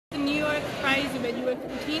Veggie with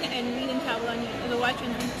Poutine and read and travel on your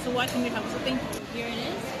so watch on your travel. So thank you. Here it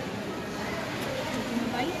is. Taking a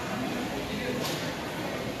bite.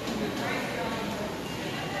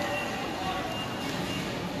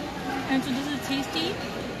 And so this is tasty,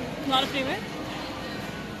 a lot of flavor,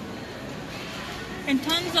 and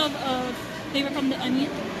tons of flavor from the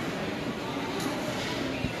onion.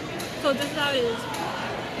 So this is how it is.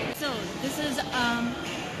 So this is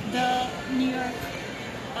the New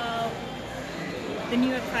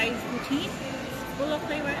York fries poutine. It's full of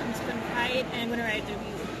flavor. I'm just gonna try it and I'm gonna write a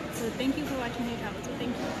review. So thank you for watching my travel. So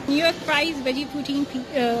thank you. New York fries veggie poutine.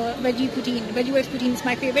 Veggie with poutine is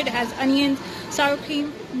my favorite. It has onions, sour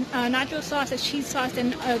cream, natural sauce, cheese sauce,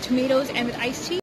 and tomatoes, and with iced tea.